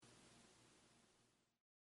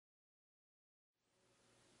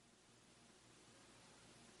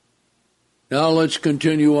Now let's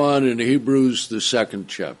continue on in Hebrews, the 2nd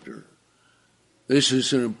chapter. This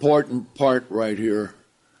is an important part right here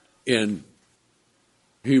in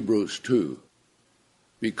Hebrews 2,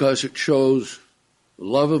 because it shows the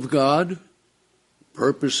love of God, the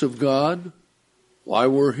purpose of God, why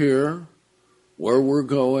we're here, where we're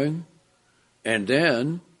going, and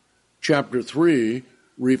then chapter 3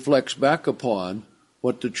 reflects back upon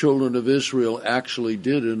what the children of Israel actually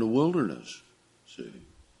did in the wilderness. See?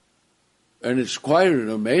 And it's quite an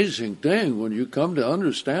amazing thing when you come to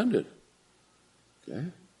understand it. Okay?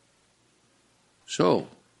 So,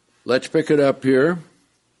 let's pick it up here.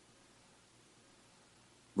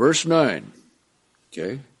 Verse 9.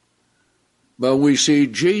 Okay? But we see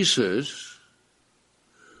Jesus,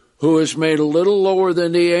 who is made a little lower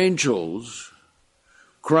than the angels,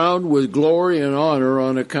 crowned with glory and honor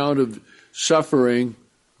on account of suffering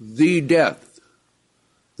the death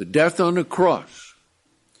on the cross,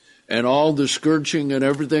 and all the scourging and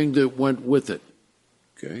everything that went with it.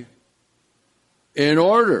 Okay? In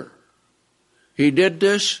order. He did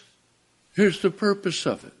this. Here's the purpose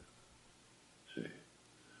of it. See?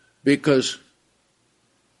 Because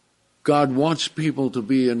God wants people to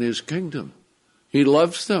be in his kingdom. He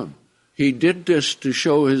loves them. He did this to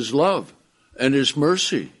show his love and his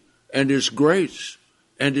mercy and his grace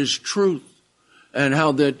and his truth, and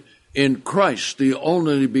how that in Christ, the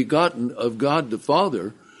only begotten of God the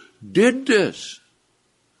Father, did this.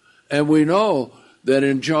 And we know that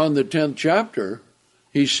in John the 10th chapter,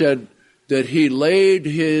 he said that he laid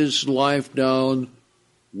his life down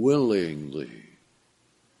willingly.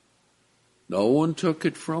 No one took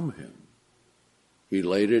it from him. He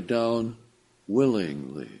laid it down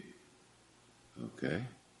willingly. Okay?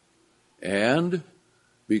 And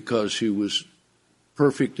because he was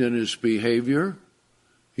perfect in his behavior,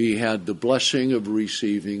 he had the blessing of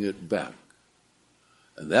receiving it back.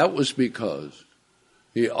 And that was because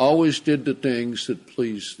he always did the things that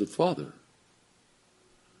pleased the Father.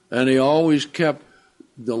 And he always kept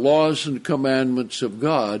the laws and commandments of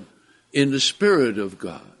God in the Spirit of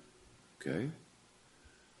God. Okay?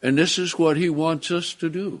 And this is what he wants us to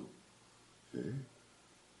do. Okay?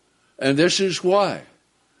 And this is why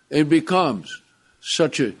it becomes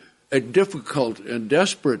such a difficult and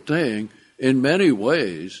desperate thing in many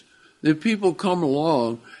ways that people come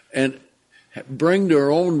along and bring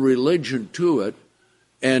their own religion to it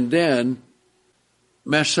and then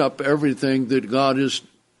mess up everything that God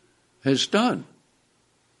has done.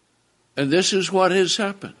 And this is what has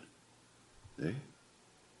happened. See?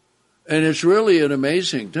 And it's really an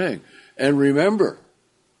amazing thing. And remember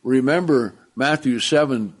Matthew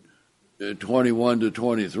 7, 21 to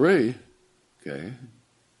 23. Okay.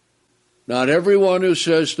 Not everyone who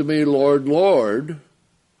says to me, Lord, Lord,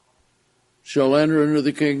 shall enter into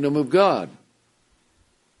the kingdom of God,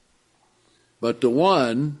 but the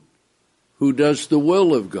one who does the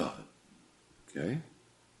will of God. Okay?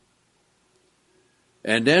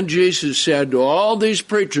 And then Jesus said to all these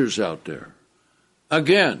preachers out there,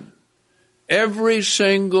 again, every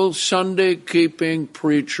single Sunday-keeping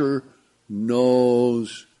preacher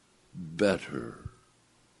knows better.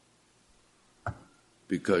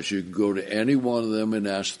 Because you can go to any one of them and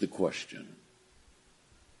ask the question.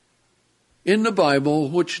 In the Bible,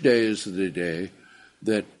 which day is the day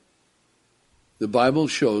that the Bible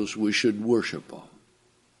shows we should worship on?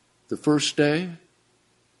 The first day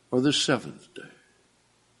or the seventh day?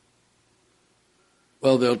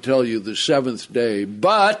 Well, they'll tell you the seventh day,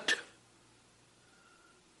 but,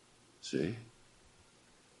 see,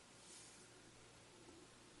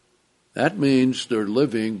 that means they're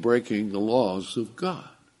living breaking the laws of God.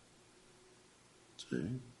 See?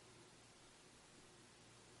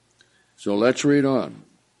 So let's read on.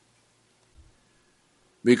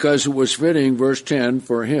 Because it was fitting, verse 10,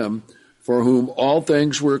 for him, for whom all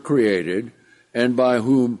things were created, and by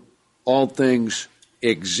whom all things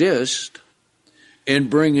exist, in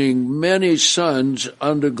bringing many sons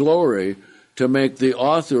unto glory, to make the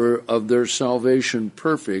author of their salvation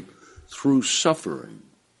perfect through suffering.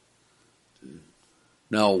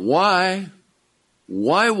 Now, why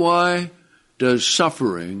does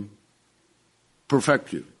suffering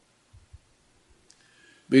perfect you?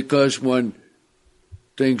 Because when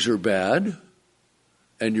things are bad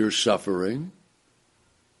and you're suffering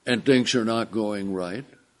and things are not going right,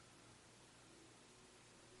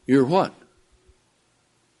 you're what?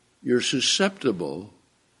 You're susceptible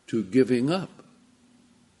to giving up,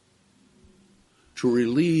 to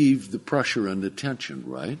relieve the pressure and the tension,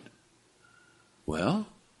 right? Well,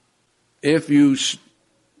 if you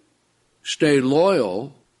stay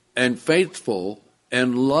loyal and faithful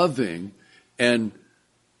and loving and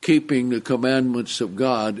keeping the commandments of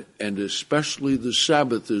God, and especially the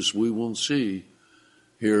Sabbath, as we will see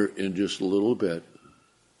here in just a little bit,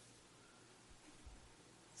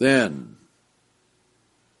 then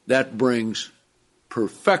that brings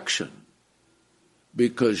perfection,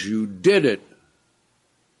 because you did it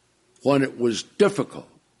when it was difficult,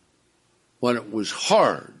 when it was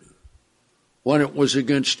hard, when it was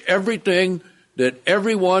against everything that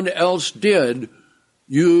everyone else did.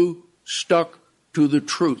 You stuck to the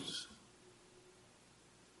truth.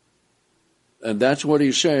 And that's what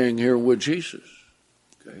he's saying here with Jesus.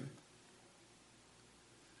 Okay?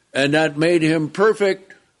 And that made him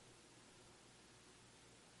perfect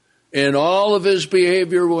in all of his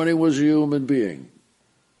behavior when he was a human being.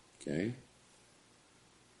 Okay?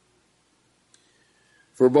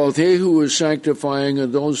 For both he who is sanctifying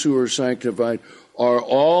and those who are sanctified are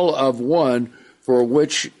all of one, for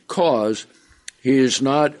which cause he is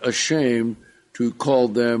not ashamed to call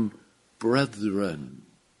them brethren.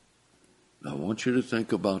 Now, I want you to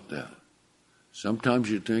think about that. Sometimes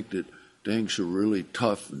you think that things are really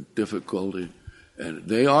tough and difficult, and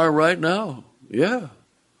they are right now. Yeah,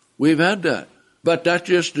 we've had that. But that's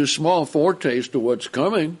just a small foretaste of what's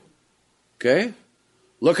coming. Okay?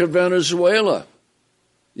 Look at Venezuela.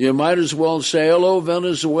 You might as well say hello,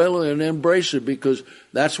 Venezuela, and embrace it, because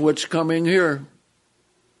that's what's coming here.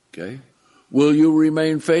 Okay? Will you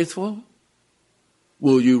remain faithful?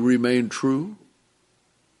 Will you remain true?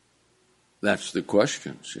 That's the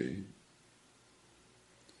question, see?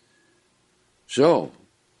 So,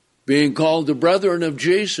 being called the brethren of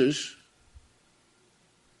Jesus,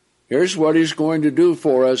 here's what he's going to do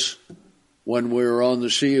for us when we're on the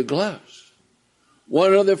sea of glass.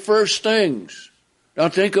 One of the first things, now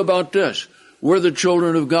think about this. We're the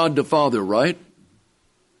children of God the Father, right?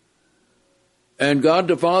 And God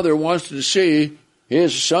the Father wants to see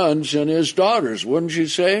his sons and his daughters, wouldn't you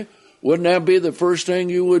say? Wouldn't that be the first thing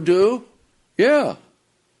you would do? Yeah.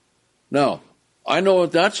 Now, I know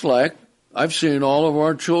what that's like. I've seen all of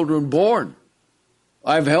our children born.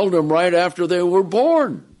 I've held them right after they were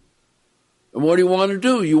born. And what do you want to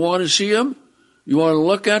do? You want to see them? You want to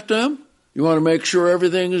look at them? You want to make sure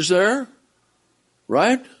everything is there?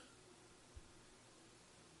 Right?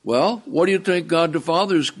 Well, what do you think God the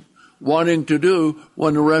Father's wanting to do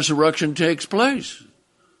when the resurrection takes place?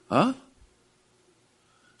 Huh?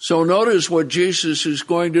 So notice what Jesus is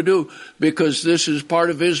going to do, because this is part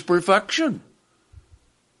of his perfection.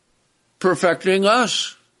 Perfecting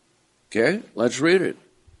us. Okay, let's read it.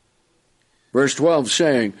 Verse 12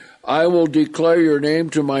 saying, I will declare your name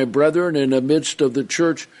to my brethren. In the midst of the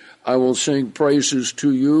church I will sing praises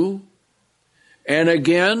to you. And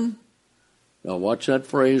again, now watch that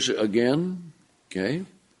phrase, again. Okay.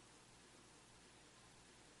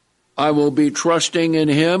 I will be trusting in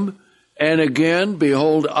him. And again,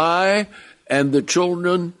 behold, I and the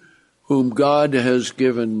children whom God has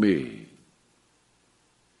given me.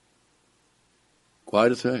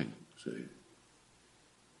 Quite a thing, see.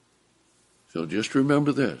 So just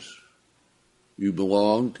remember this. You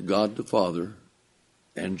belong to God the Father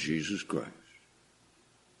and Jesus Christ.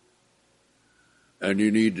 And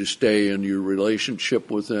you need to stay in your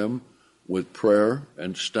relationship with him with prayer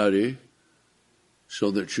and study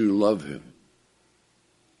so that you love him.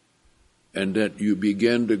 And that you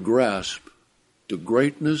begin to grasp the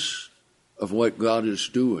greatness of what God is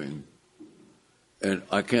doing. And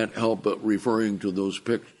I can't help but referring to those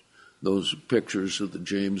pictures of the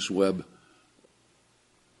James Webb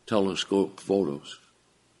telescope photos.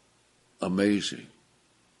 Amazing.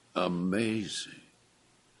 Amazing.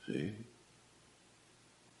 See?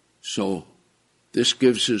 So this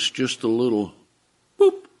gives us just a little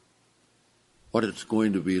boop, what it's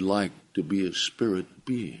going to be like to be a spirit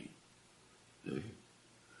being. See?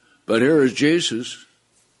 But here is Jesus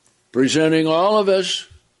presenting all of us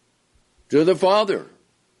to the Father.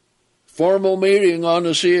 Formal meeting on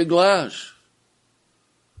the sea of glass.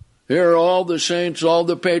 Here are all the saints, all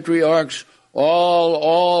the patriarchs,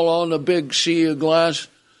 all on the big sea of glass.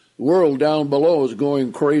 The world down below is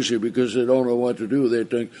going crazy because they don't know what to do. They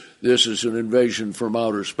think this is an invasion from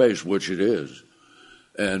outer space, which it is.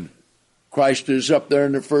 And Christ is up there,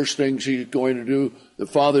 and the first things he's going to do, the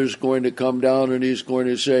Father's going to come down and he's going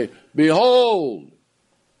to say, behold,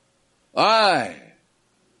 I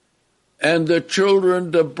and the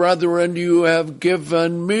children, the brethren you have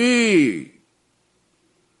given me.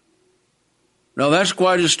 Now that's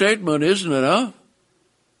quite a statement, isn't it, huh?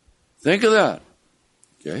 Think of that.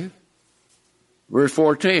 Okay. Verse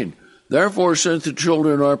 14. Therefore, since the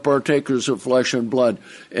children are partakers of flesh and blood,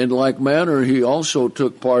 in like manner he also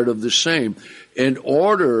took part of the same, in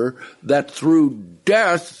order that through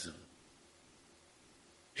death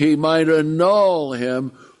he might annul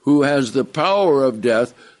him who has the power of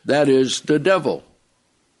death, that is, the devil.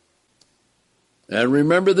 And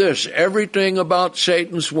remember this, everything about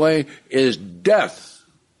Satan's way is death.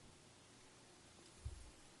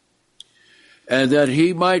 And that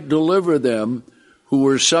he might deliver them who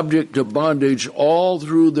were subject to bondage all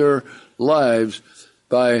through their lives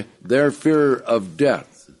by their fear of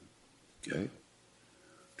death. Okay?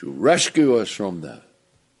 To rescue us from that.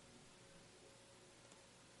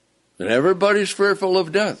 And everybody's fearful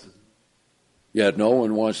of death. Yet no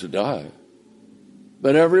one wants to die.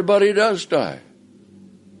 But everybody does die.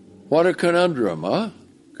 What a conundrum, huh?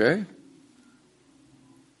 Okay?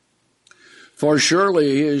 For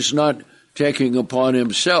surely he is not taking upon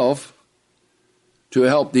himself to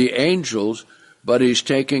help the angels, but he's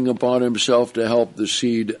taking upon himself to help the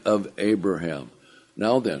seed of Abraham.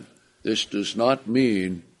 Now then, this does not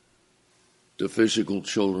mean the physical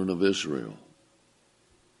children of Israel.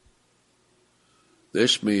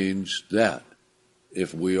 This means that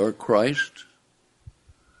if we are Christ,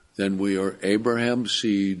 then we are Abraham's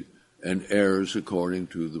seed and heirs according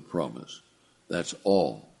to the promise. That's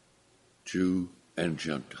all, Jew and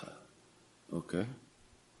Gentile. Okay?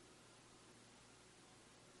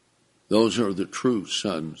 Those are the true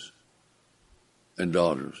sons and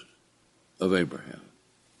daughters of Abraham.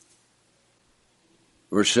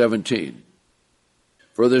 Verse 17.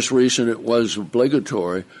 For this reason it was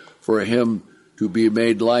obligatory for him to be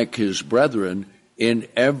made like his brethren in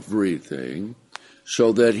everything,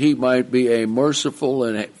 so that he might be a merciful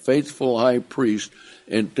and faithful high priest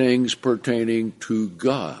in things pertaining to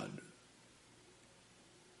God,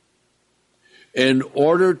 in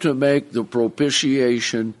order to make the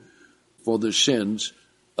propitiation for the sins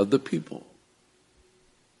of the people.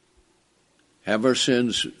 Have our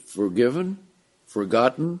sins forgiven,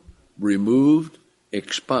 forgotten, removed,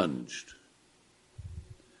 expunged.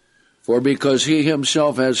 For because he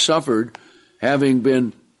himself has suffered, having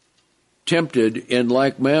been tempted in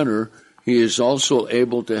like manner, he is also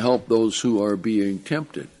able to help those who are being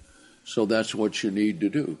tempted. So that's what you need to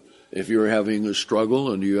do. If you're having a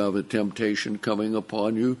struggle and you have a temptation coming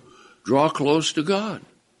upon you, draw close to God.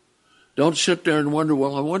 Don't sit there and wonder,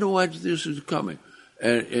 well, I wonder why this is coming.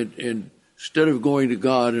 And instead of going to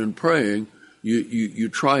God and praying, you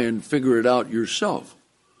try and figure it out yourself.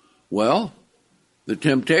 Well, the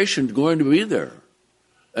temptation's going to be there.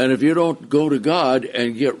 And if you don't go to God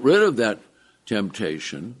and get rid of that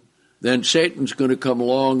temptation, then Satan's going to come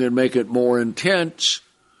along and make it more intense,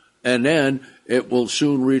 and then it will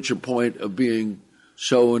soon reach a point of being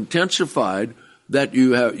so intensified that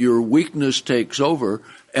your weakness takes over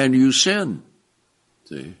and you sin.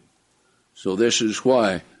 See? So this is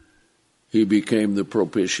why he became the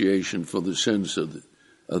propitiation for the sins of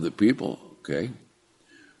the people, okay?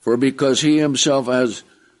 For because he himself has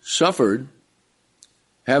suffered,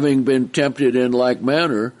 having been tempted in like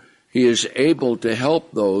manner, he is able to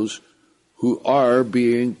help those who are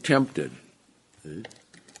being tempted. Okay?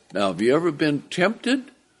 Now, have you ever been tempted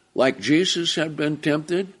like Jesus had been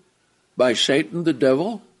tempted by Satan the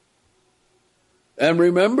devil? And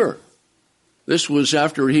remember, this was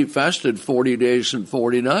after he fasted 40 days and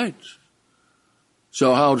 40 nights.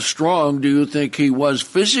 So how strong do you think he was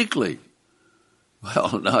physically?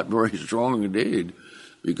 Well, not very strong indeed,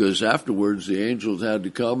 because afterwards the angels had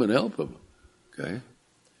to come and help him. Okay?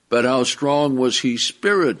 But how strong was he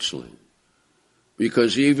spiritually?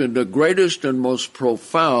 Because even the greatest and most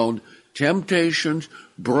profound temptations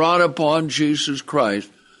brought upon Jesus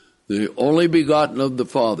Christ, the only begotten of the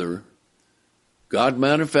Father, God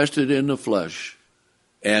manifested in the flesh,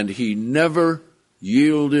 and he never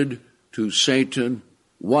yielded to Satan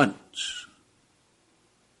once.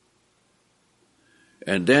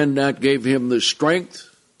 And then that gave him the strength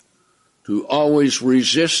to always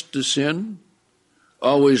resist the sin,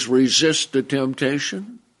 always resist the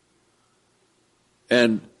temptation,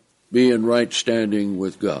 and be in right standing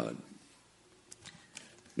with God.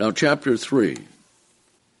 Now, chapter 3.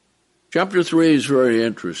 Chapter 3 is very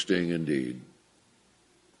interesting indeed.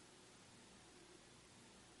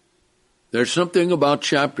 There's something about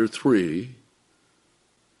chapter 3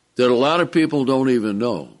 that a lot of people don't even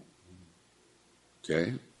know.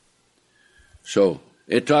 Okay? So,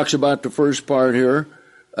 it talks about the first part here,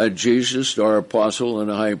 Jesus, our apostle and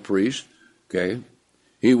high priest. Okay?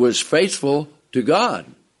 He was faithful to God,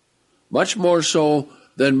 much more so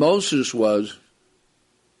than Moses was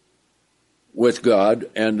with God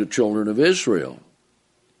and the children of Israel.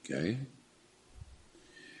 Okay?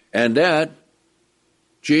 And that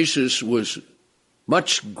Jesus was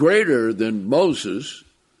much greater than Moses,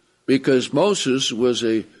 because Moses was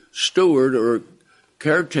a steward or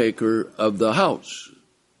caretaker of the house.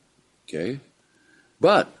 Okay?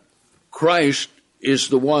 But Christ is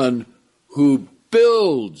the one who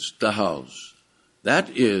builds the house. That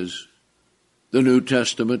is the New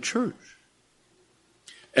Testament church.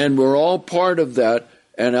 And we're all part of that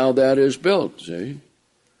and how that is built, see?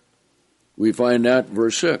 We find that in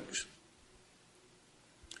verse 6.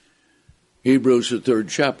 Hebrews, the 3rd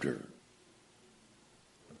chapter.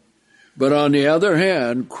 But on the other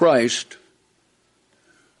hand, Christ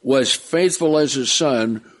was faithful as a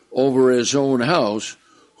son over his own house,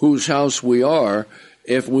 whose house we are,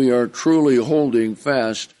 if we are truly holding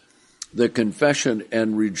fast the confession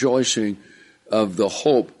and rejoicing of the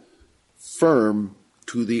hope firm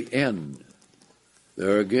to the end.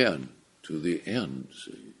 There again, to the end,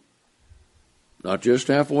 see. Not just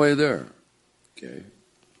halfway there. Okay.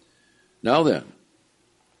 Now then,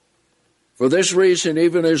 for this reason,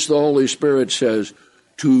 even as the Holy Spirit says,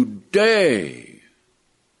 today,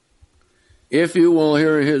 if you will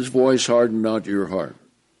hear his voice, harden not your heart,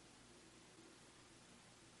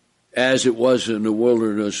 as it was in the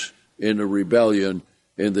wilderness, in the rebellion,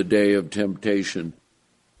 in the day of temptation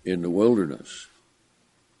in the wilderness,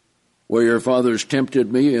 where your fathers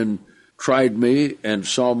tempted me and tried me and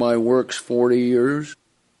saw my works 40 years.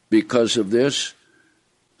 Because of this,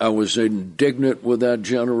 I was indignant with that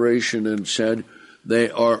generation and said, they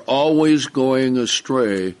are always going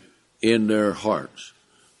astray in their hearts.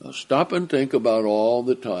 Now stop and think about all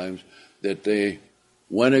the times that they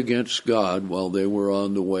went against God while they were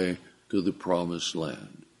on the way to the promised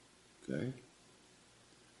land. Okay?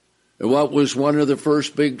 And what was one of the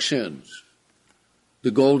first big sins?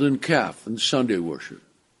 The golden calf and Sunday worship.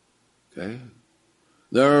 Okay?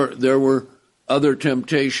 There were other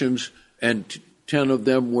temptations, and 10 of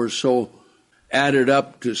them were so added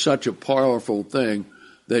up to such a powerful thing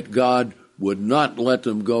that God would not let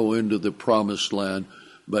them go into the promised land,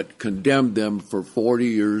 but condemned them for 40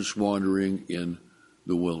 years wandering in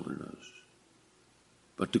the wilderness.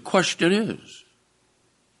 But the question is,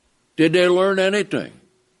 did they learn anything?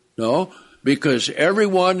 No, because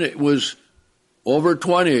everyone that was over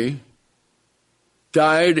 20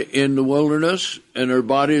 died in the wilderness, and their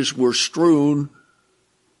bodies were strewn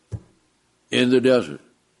in the desert.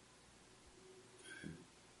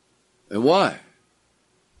 And why?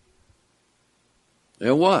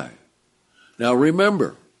 And why? Now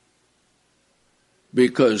remember,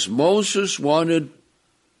 because Moses wanted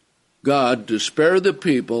God to spare the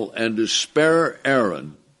people and to spare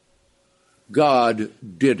Aaron, God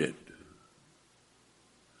did it.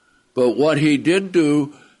 But what he did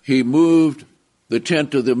do, he moved the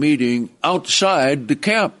tent of the meeting outside the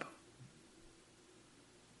camp.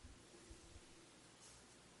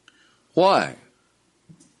 Why?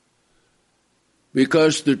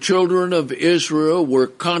 Because the children of Israel were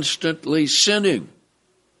constantly sinning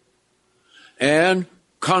and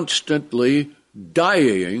constantly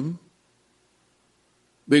dying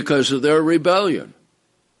because of their rebellion.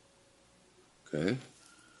 Okay?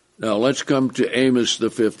 Now let's come to Amos, the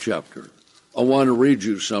 5th chapter. I want to read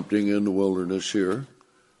you something in the wilderness here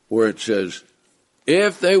where it says,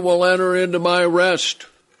 if they will enter into my rest.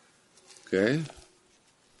 Okay?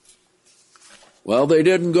 Well, they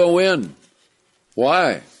didn't go in.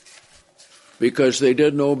 Why? Because they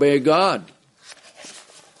didn't obey God.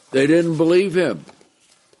 They didn't believe him.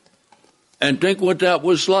 And think what that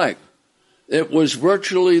was like. It was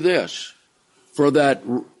virtually this. For that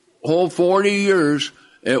whole 40 years,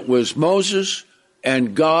 it was Moses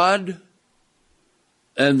and God,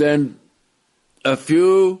 and then a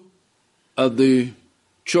few of the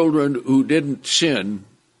children who didn't sin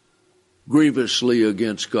grievously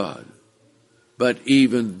against God. But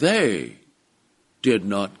even they did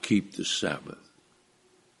not keep the Sabbath.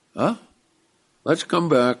 Huh? Let's come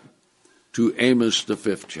back to Amos, the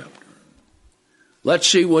 5th chapter. Let's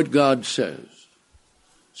see what God says.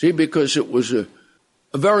 See, because it was a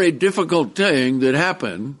very difficult thing that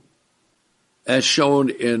happened, as shown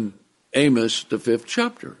in Amos, the 5th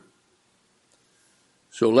chapter.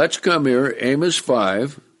 So let's come here, Amos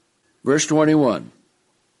 5, verse 21.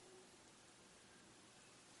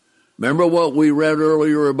 Remember what we read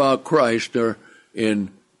earlier about Christ there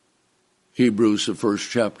in Hebrews, the 1st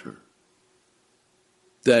chapter.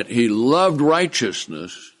 That he loved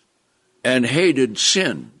righteousness and hated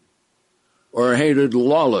sin, or hated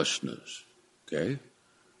lawlessness. Okay?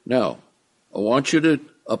 Now, I want you to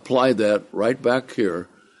apply that right back here,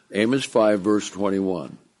 Amos 5, verse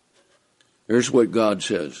 21. Here's what God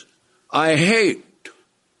says. I hate,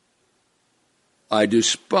 I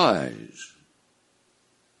despise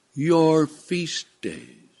your feast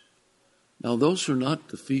days. Now, those are not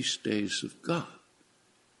the feast days of God.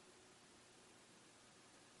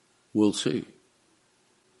 We'll see.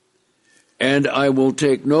 and I will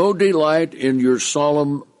take no delight in your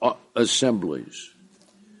solemn assemblies.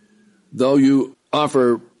 Though you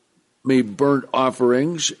offer me burnt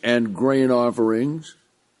offerings and grain offerings,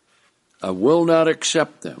 I will not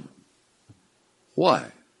accept them. Why?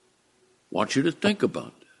 I want you to think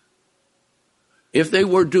about that. If they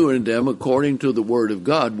were doing them according to the Word of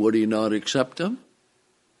God, would he not accept them?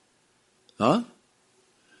 Huh?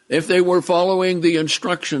 If they were following the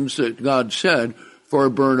instructions that God said for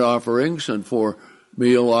burnt offerings and for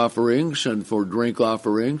meal offerings and for drink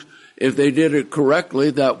offerings, if they did it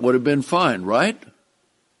correctly, that would have been fine, right?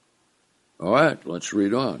 All right, let's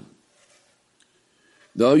read on.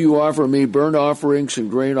 Though you offer me burnt offerings and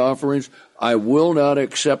grain offerings, I will not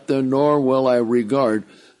accept them, nor will I regard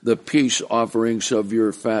the peace offerings of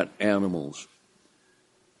your fat animals.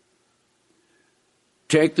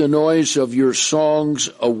 Take the noise of your songs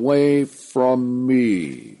away from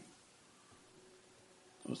me.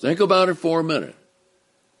 Well, think about it for a minute.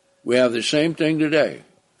 We have the same thing today.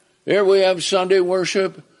 Here we have Sunday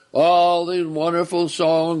worship, all these wonderful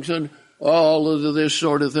songs and all of this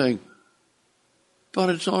sort of thing. But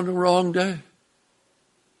it's on the wrong day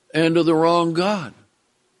and to the wrong God.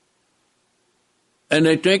 And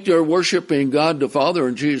they think they're worshiping God the Father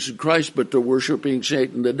and Jesus Christ, but they're worshiping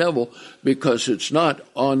Satan the devil because it's not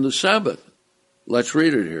on the Sabbath. Let's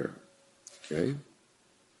read it here. Okay.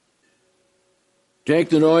 Take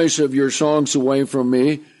the noise of your songs away from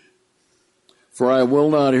me, for I will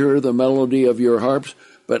not hear the melody of your harps,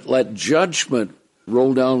 but let judgment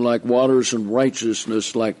roll down like waters and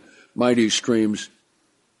righteousness like mighty streams.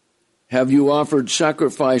 Have you offered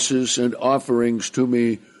sacrifices and offerings to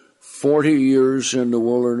me 40 years in the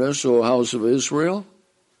wilderness, O house of Israel?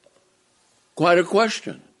 Quite a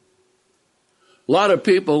question. A lot of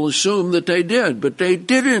people assume that they did, but they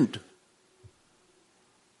didn't.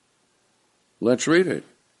 Let's read it.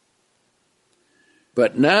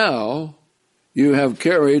 But now you have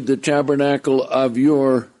carried the tabernacle of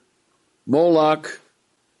your Moloch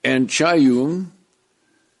and Chayun,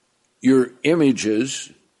 your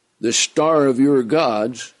images, the star of your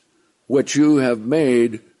gods, which you have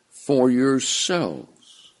made for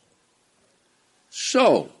yourselves.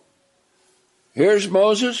 So, here's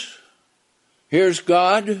Moses, here's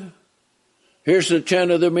God, here's the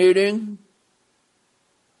tent of the meeting,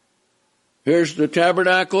 here's the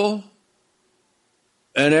tabernacle,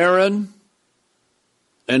 and Aaron,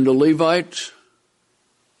 and the Levites,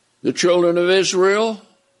 the children of Israel,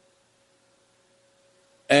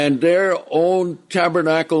 and their own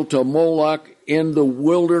tabernacle to Moloch in the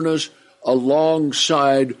wilderness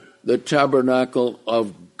alongside the tabernacle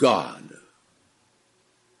of God.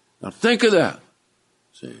 Now think of that.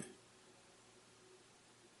 See?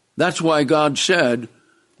 That's why God said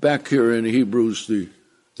back here in Hebrews, the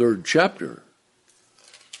 3rd chapter,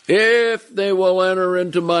 if they will enter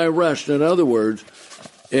into my rest. In other words,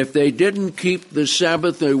 if they didn't keep the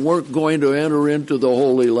Sabbath, they weren't going to enter into the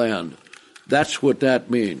Holy Land. That's what that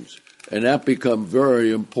means. And that becomes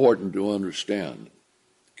very important to understand.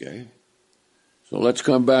 Okay? So let's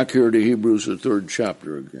come back here to Hebrews, the 3rd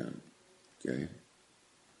chapter again. Okay?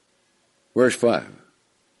 Verse 5.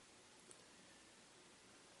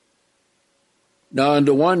 Now, on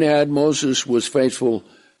the one hand, Moses was faithful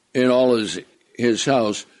in all his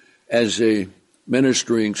house as a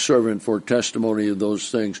ministering servant for testimony of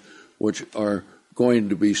those things which are going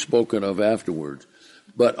to be spoken of afterwards.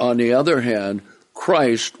 But on the other hand,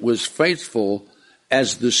 Christ was faithful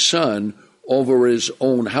as the son over his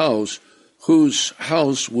own house, whose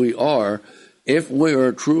house we are, if we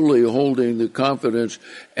are truly holding the confidence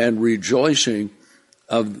and rejoicing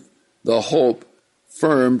of the hope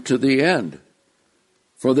firm to the end.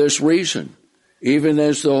 For this reason, even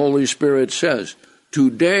as the Holy Spirit says,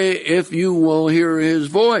 today if you will hear his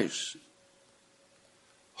voice,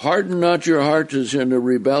 harden not your hearts as in the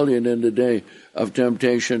rebellion in the day of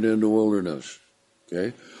temptation in the wilderness,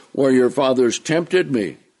 okay, where your fathers tempted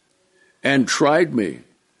me and tried me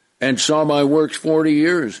and saw my works 40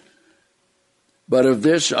 years. But of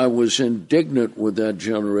this I was indignant with that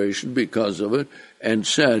generation because of it, and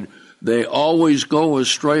said, they always go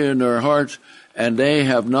astray in their hearts, and they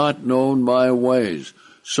have not known my ways.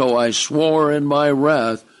 So I swore in my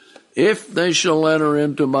wrath, if they shall enter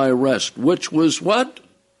into my rest, which was what?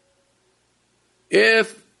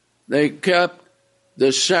 If they kept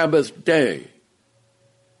the Sabbath day.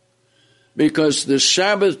 Because the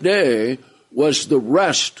Sabbath day was the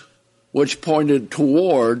rest which pointed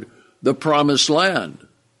toward the promised land.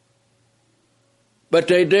 But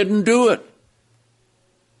they didn't do it.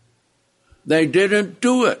 They didn't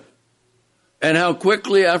do it. And how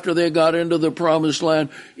quickly after they got into the promised land,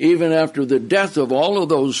 even after the death of all of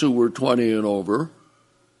those who were 20 and over,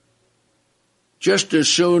 just as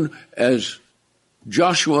soon as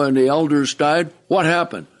Joshua and the elders died, what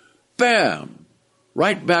happened? Bam!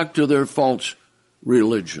 Right back to their false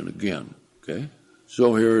religion again. Okay?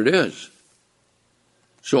 So here it is.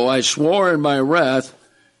 So I swore in my wrath,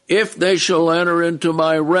 if they shall enter into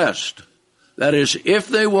my rest, that is, if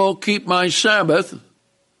they will keep my Sabbath,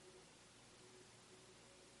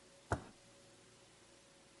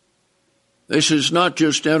 this is not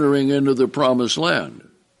just entering into the promised land.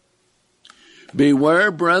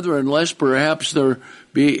 Beware, brethren, lest perhaps there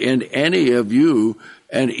be in any of you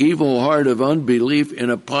an evil heart of unbelief in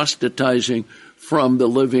apostatizing from the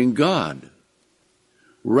living God.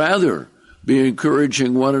 Rather, be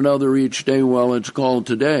encouraging one another each day while it's called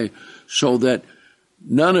today, so that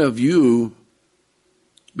none of you,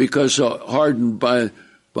 because hardened by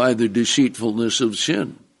the deceitfulness of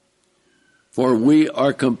sin. For we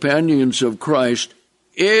are companions of Christ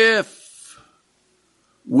if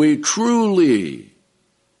we truly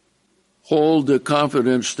hold the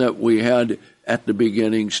confidence that we had at the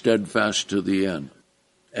beginning steadfast to the end,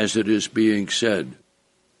 as it is being said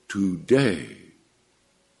today.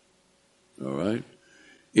 All right?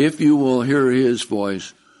 If you will hear his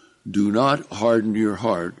voice, do not harden your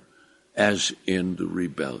heart as in the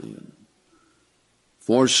rebellion.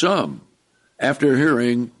 For some, after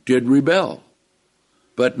hearing, did rebel,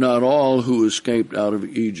 but not all who escaped out of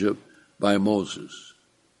Egypt by Moses.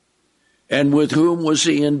 And with whom was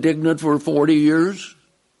he indignant for 40 years?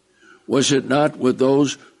 Was it not with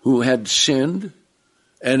those who had sinned,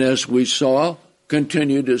 and as we saw,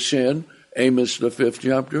 continued to sin, Amos the 5th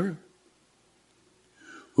chapter?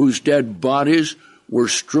 Whose dead bodies were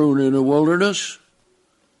strewn in the wilderness?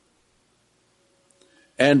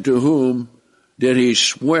 And to whom did he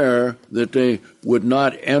swear that they would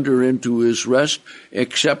not enter into his rest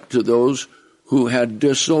except to those who had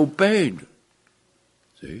disobeyed?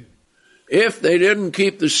 See? If they didn't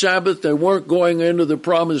keep the Sabbath, they weren't going into the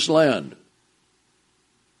promised land.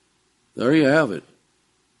 There you have it.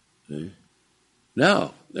 See?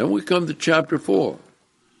 Now, then we come to chapter 4,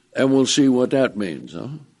 and we'll see what that means. Huh?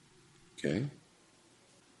 Okay.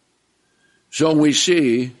 So we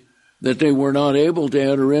see that they were not able to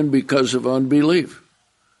enter in because of unbelief.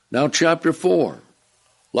 Now, chapter 4.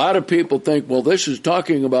 A lot of people think, well, this is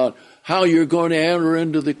talking about how you're going to enter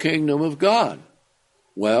into the kingdom of God.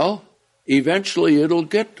 Well, eventually it'll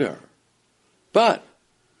get there. But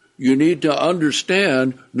you need to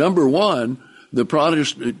understand, number one, the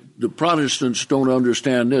Protestants don't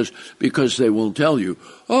understand this because they will tell you,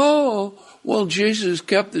 oh, well, Jesus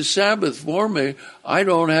kept the Sabbath for me. I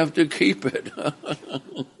don't have to keep it.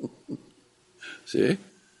 See?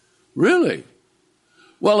 Really?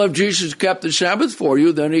 Well, if Jesus kept the Sabbath for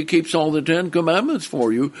you, then he keeps all the 10 commandments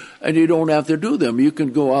for you, and you don't have to do them. You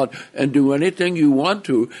can go out and do anything you want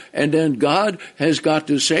to, and then God has got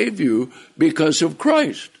to save you because of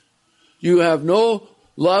Christ. You have no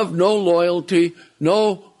love, no loyalty,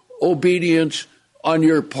 no obedience on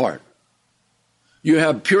your part. You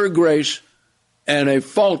have pure grace and a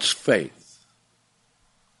false faith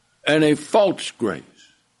and a false grace.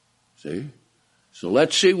 See? So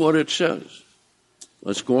let's see what it says.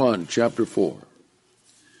 Let's go on, chapter 4.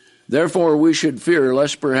 Therefore we should fear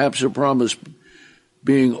lest perhaps a promise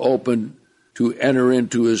being open to enter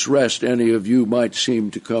into his rest, any of you might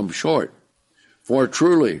seem to come short. For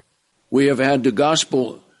truly we have had the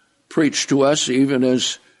gospel preached to us even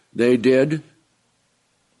as they did,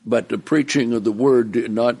 but the preaching of the word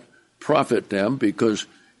did not profit them because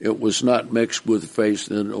it was not mixed with faith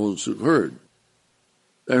in those who heard.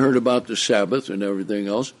 They heard about the Sabbath and everything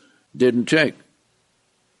else, didn't take.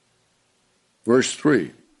 Verse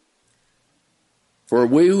 3. For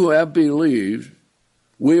we who have believed,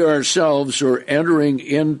 we ourselves are entering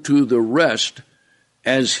into the rest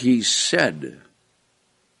as he said.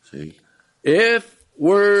 See? If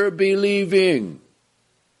we're believing,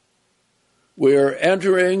 we are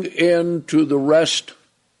entering into the rest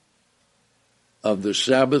of the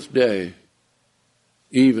Sabbath day,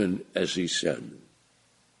 even as he said.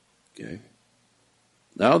 Okay?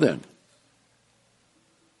 Now then,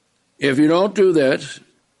 if you don't do this,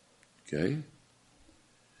 okay,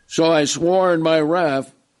 so I swore in my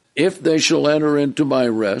wrath, if they shall enter into my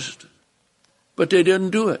rest, but they didn't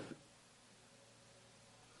do it.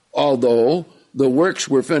 Although the works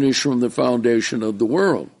were finished from the foundation of the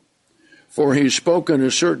world. For he spoke in a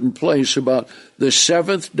certain place about the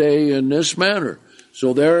seventh day in this manner.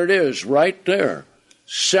 So there it is, right there.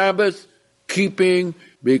 Sabbath keeping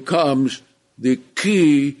becomes the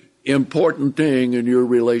key important thing in your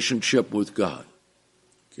relationship with God.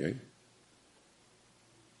 Okay?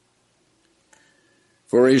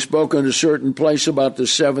 For he spoke in a certain place about the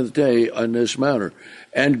seventh day in this manner.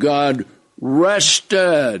 And God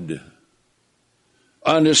rested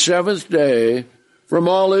on the seventh day from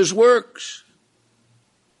all his works.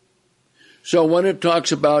 So when it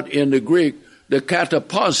talks about in the Greek, the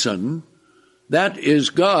katapason, that is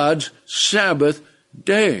God's Sabbath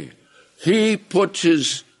day. He puts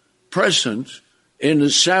his presence in the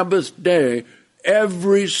Sabbath day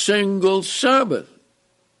every single Sabbath.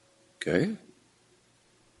 Okay?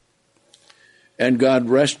 And God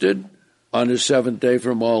rested on the seventh day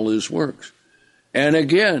from all his works. And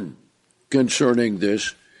again, concerning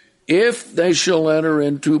this, if they shall enter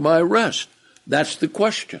into my rest. That's the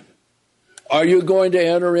question. Are you going to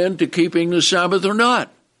enter into keeping the Sabbath or not?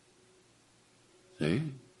 See?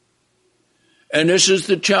 And this is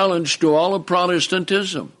the challenge to all of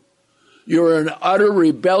Protestantism. You're in utter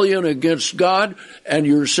rebellion against God, and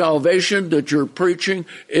your salvation that you're preaching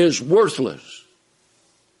is worthless.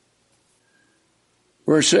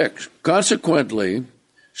 Verse 6, consequently,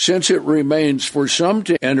 since it remains for some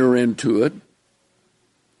to enter into it,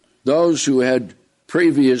 those who had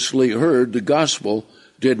previously heard the gospel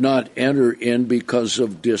did not enter in because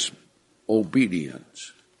of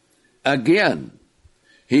disobedience. Again,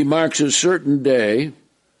 he marks a certain day,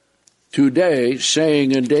 today,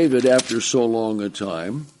 saying in David after so long a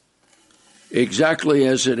time, exactly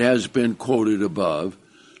as it has been quoted above,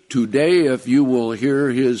 today if you will hear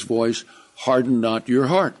his voice, harden not your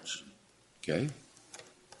hearts. Okay?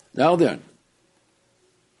 Now then,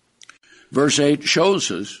 verse 8 shows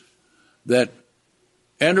us that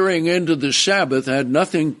entering into the Sabbath had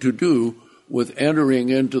nothing to do with entering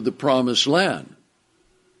into the promised land.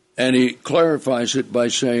 And he clarifies it by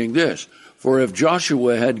saying this, for if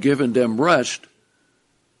Joshua had given them rest,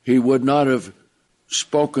 he would not have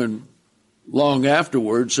spoken long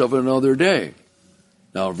afterwards of another day.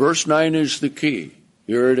 Now, verse 9 is the key.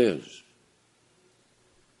 Here it is.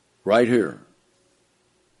 Right here.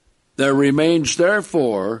 There remains,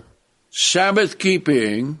 therefore, Sabbath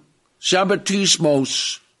keeping,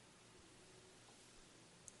 Sabbatismos,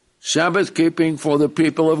 Sabbath keeping for the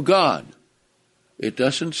people of God. It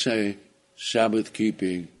doesn't say Sabbath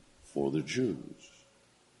keeping for the Jews.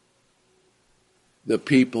 The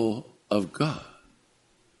people of God.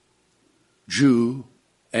 Jew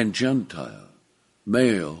and Gentile,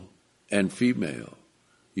 male and female,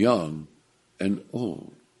 young and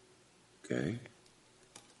old. Okay?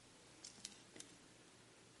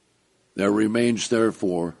 There remains,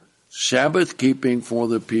 therefore, Sabbath keeping for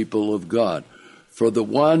the people of God, for the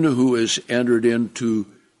one who has entered into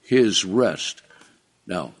his rest.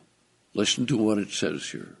 Now, listen to what it says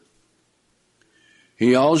here.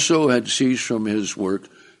 He also had ceased from his work,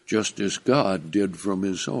 just as God did from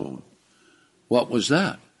his own. What was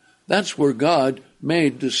that? That's where God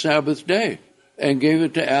made the Sabbath day and gave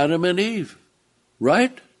it to Adam and Eve.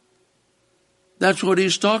 Right? That's what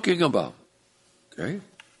he's talking about. Okay?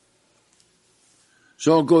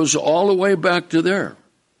 So it goes all the way back to there.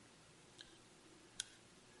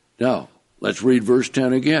 Now, let's read verse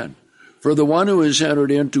 10 again. For the one who has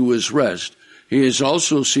entered into his rest, he has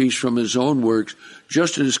also ceased from his own works,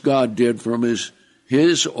 just as God did from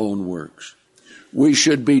his own works. We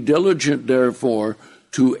should be diligent, therefore,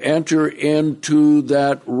 to enter into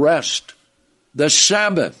that rest, the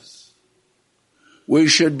Sabbath. We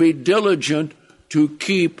should be diligent to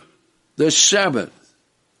keep the Sabbath,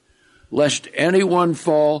 lest anyone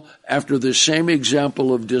fall after the same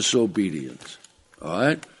example of disobedience. All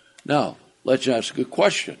right? Now, let's ask a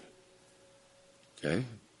question. Okay?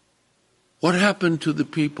 What happened to the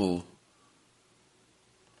people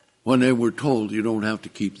when they were told you don't have to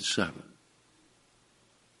keep the Sabbath?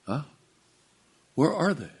 Huh? Where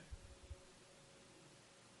are they?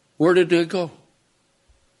 Where did they go?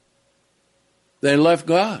 They left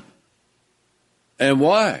God. And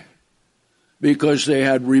why? Because they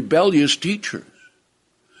had rebellious teachers.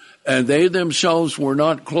 And they themselves were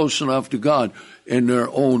not close enough to God in their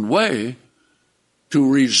own way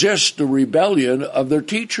to resist the rebellion of their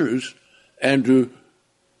teachers and to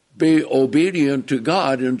be obedient to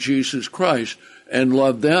God in Jesus Christ and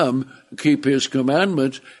love them, keep his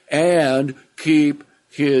commandments, and keep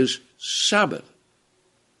his Sabbath.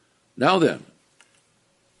 Now then,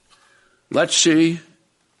 let's see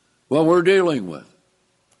what we're dealing with.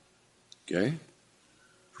 Okay?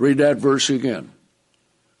 Read that verse again.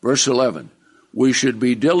 Verse 11. We should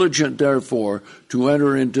be diligent, therefore, to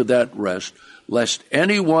enter into that rest, lest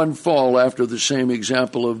anyone fall after the same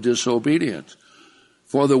example of disobedience.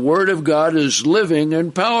 For the word of God is living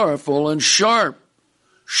and powerful and sharp,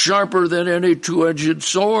 sharper than any two-edged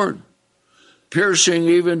sword, piercing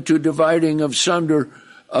even to dividing of sunder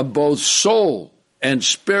of both soul and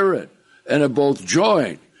spirit, and of both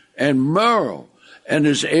joint and marrow, and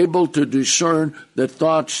is able to discern the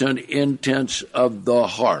thoughts and intents of the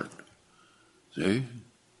heart. See?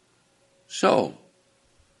 So,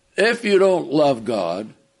 if you don't love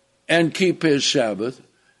God and keep his Sabbath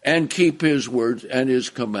and keep his words and his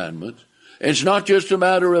commandments, it's not just a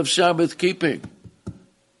matter of Sabbath keeping.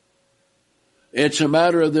 It's a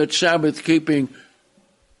matter that Sabbath keeping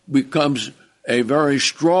becomes a very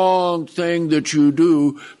strong thing that you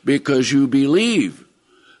do because you believe.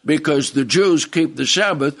 Because the Jews keep the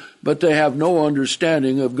Sabbath, but they have no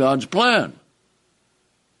understanding of God's plan.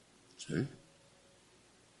 See?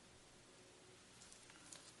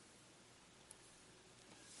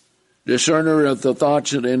 Discerner of the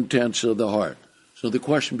thoughts and intents of the heart. So the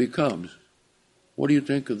question becomes, what do you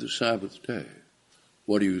think of the Sabbath day?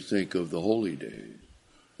 What do you think of the holy days?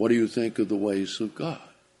 What do you think of the ways of God?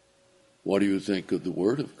 What do you think of the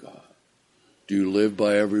Word of God? Do you live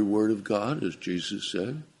by every word of God, as Jesus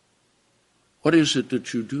said? What is it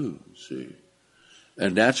that you do, see?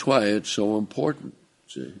 And that's why it's so important,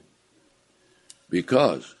 see?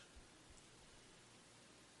 Because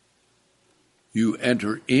you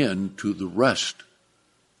enter into the rest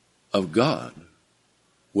of God,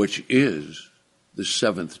 which is the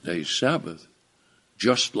seventh-day Sabbath,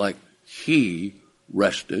 just like he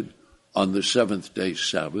rested on the seventh-day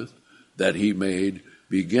Sabbath that he made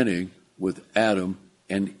beginning with Adam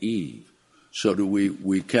and Eve. So do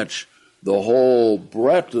we catch the whole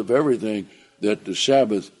breadth of everything that the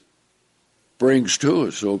Sabbath brings to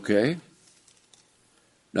us, okay?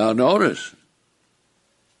 Now notice,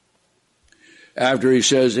 after he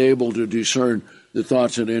says able to discern the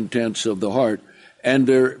thoughts and intents of the heart, and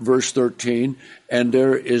there, verse 13, and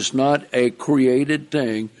there is not a created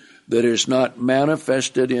thing that is not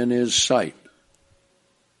manifested in his sight.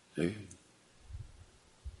 See?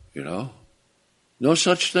 You know? No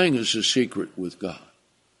such thing as a secret with God.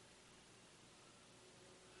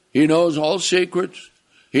 He knows all secrets.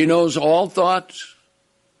 He knows all thoughts.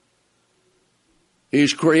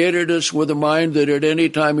 He's created us with a mind that at any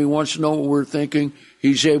time he wants to know what we're thinking,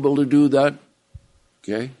 he's able to do that.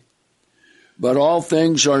 Okay? But all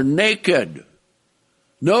things are naked.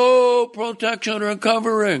 No protection or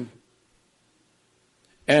covering.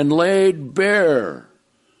 And laid bare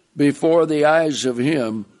before the eyes of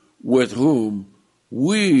him with whom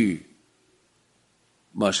we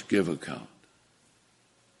must give account.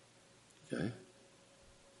 Okay?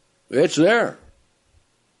 It's there.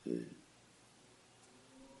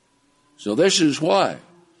 So this is why.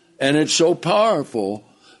 And it's so powerful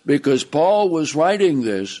because Paul was writing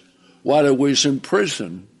this while he was in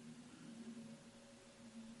prison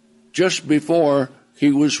just before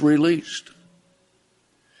he was released.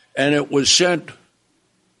 And it was sent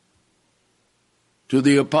to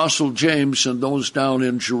the Apostle James and those down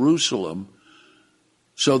in Jerusalem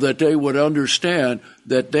so that they would understand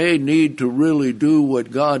that they need to really do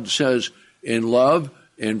what God says in love,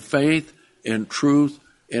 in faith, in truth,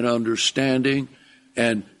 in understanding,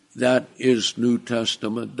 and that is New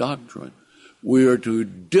Testament doctrine. We are to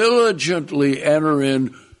diligently enter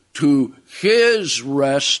into his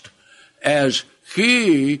rest as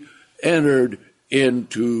he entered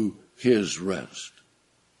into his rest.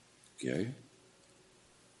 Okay?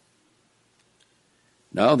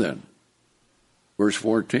 Now then, verse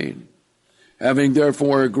 14. Having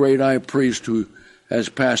therefore a great high priest who has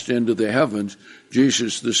passed into the heavens,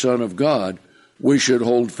 Jesus the Son of God, we should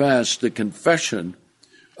hold fast the confession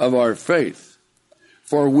of our faith.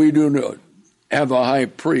 For we do not have a high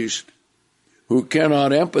priest who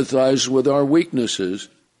cannot empathize with our weaknesses,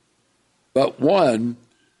 but one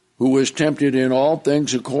who was tempted in all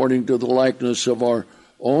things according to the likeness of our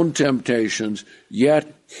own temptations,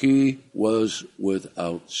 yet he was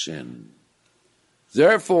without sin.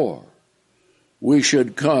 Therefore, we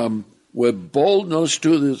should come with boldness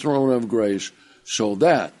to the throne of grace, so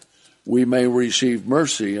that we may receive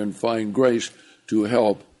mercy and find grace to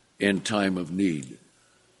help in time of need.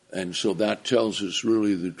 And so that tells us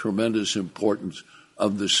really the tremendous importance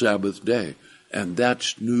of the Sabbath day. And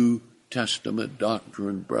that's New Testament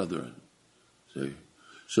doctrine, brethren. See?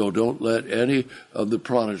 So don't let any of the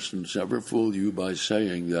Protestants ever fool you by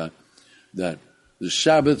saying that the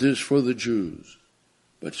Sabbath is for the Jews,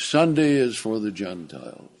 but Sunday is for the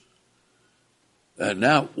Gentiles. And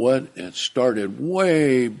that it started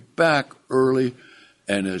way back early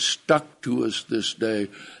and has stuck to us this day.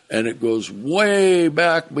 And it goes way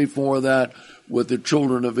back before that with the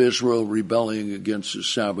children of Israel rebelling against the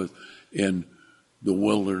Sabbath in the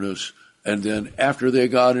wilderness And then after they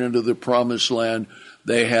got into the promised land,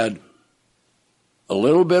 they had a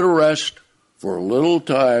little bit of rest for a little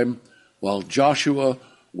time while Joshua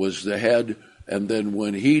was the head. And then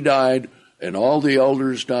when he died and all the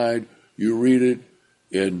elders died, you read it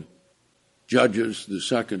in Judges, the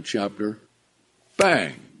 2nd chapter,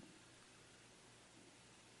 bang!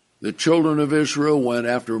 The children of Israel went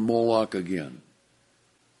after Moloch again,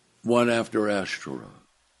 went after Ashtoreth,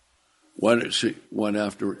 went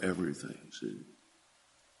after everything. See?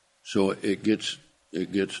 So it gets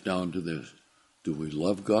down to this. Do we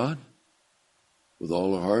love God with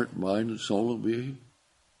all our heart, mind, and soul and being?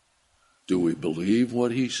 Do we believe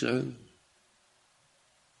what he says?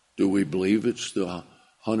 Do we believe it's the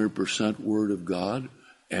 100% word of God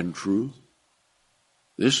and truth?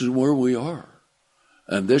 This is where we are.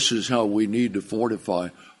 And this is how we need to fortify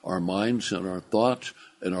our minds and our thoughts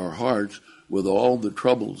and our hearts with all the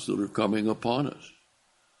troubles that are coming upon us.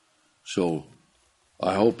 So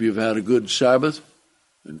I hope you've had a good Sabbath,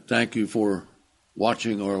 and thank you for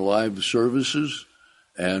watching our live services,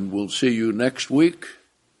 and we'll see you next week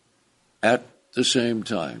at the same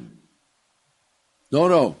time.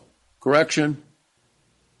 Correction.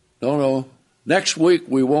 Next week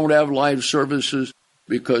we won't have live services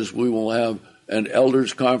because we will have an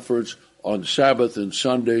elders conference on Sabbath and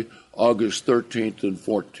Sunday, August 13th and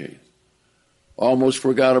 14th. Almost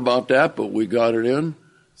forgot about that, but we got it in.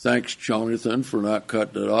 Thanks, Jonathan, for not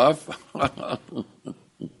cutting it off.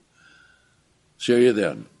 See you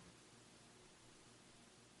then.